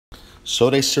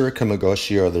Sode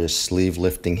Surikamogoshi, or the sleeve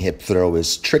lifting hip throw,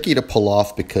 is tricky to pull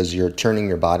off because you're turning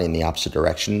your body in the opposite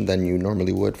direction than you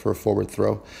normally would for a forward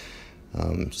throw.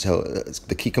 So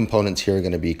the key components here are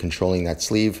going to be controlling that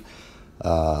sleeve,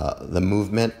 the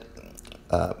movement,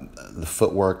 the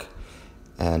footwork,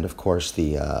 and of course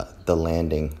the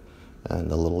landing and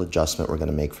the little adjustment we're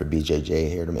going to make for BJJ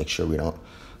here to make sure we don't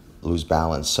lose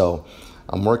balance. So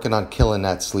I'm working on killing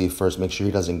that sleeve first, make sure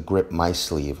he doesn't grip my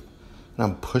sleeve. And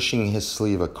I'm pushing his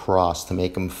sleeve across to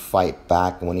make him fight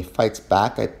back. And when he fights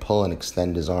back, I pull and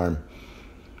extend his arm.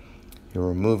 Here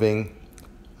we're moving.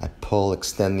 I pull,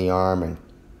 extend the arm, and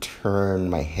turn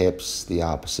my hips the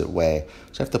opposite way.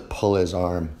 So I have to pull his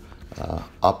arm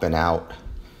up and out.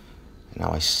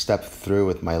 Now I step through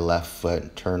with my left foot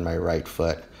and turn my right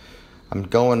foot. I'm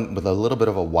going with a little bit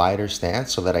of a wider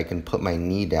stance so that I can put my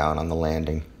knee down on the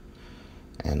landing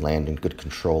and land in good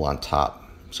control on top.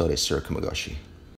 Sode Surikamogoshi.